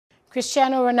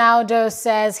Cristiano Ronaldo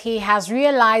says he has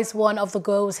realized one of the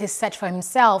goals he set for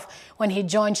himself when he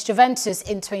joined Juventus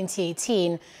in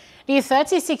 2018. The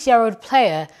 36-year-old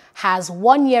player has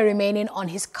 1 year remaining on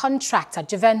his contract at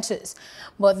Juventus,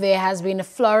 but there has been a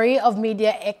flurry of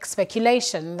media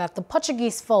speculation that the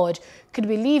Portuguese forward could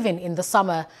be leaving in the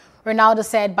summer. Ronaldo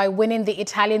said by winning the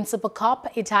Italian Super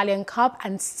Cup, Italian Cup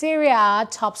and Serie A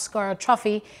top scorer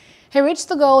trophy, he reached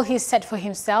the goal he set for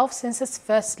himself since his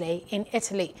first stay in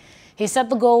Italy. He said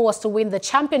the goal was to win the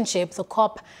championship, the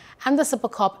cup and the Super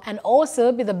Cup, and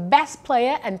also be the best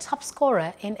player and top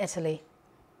scorer in Italy.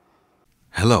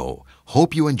 Hello,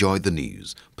 hope you enjoyed the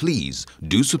news. Please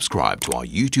do subscribe to our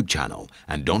YouTube channel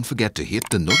and don't forget to hit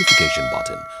the notification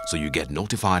button so you get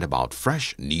notified about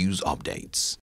fresh news updates.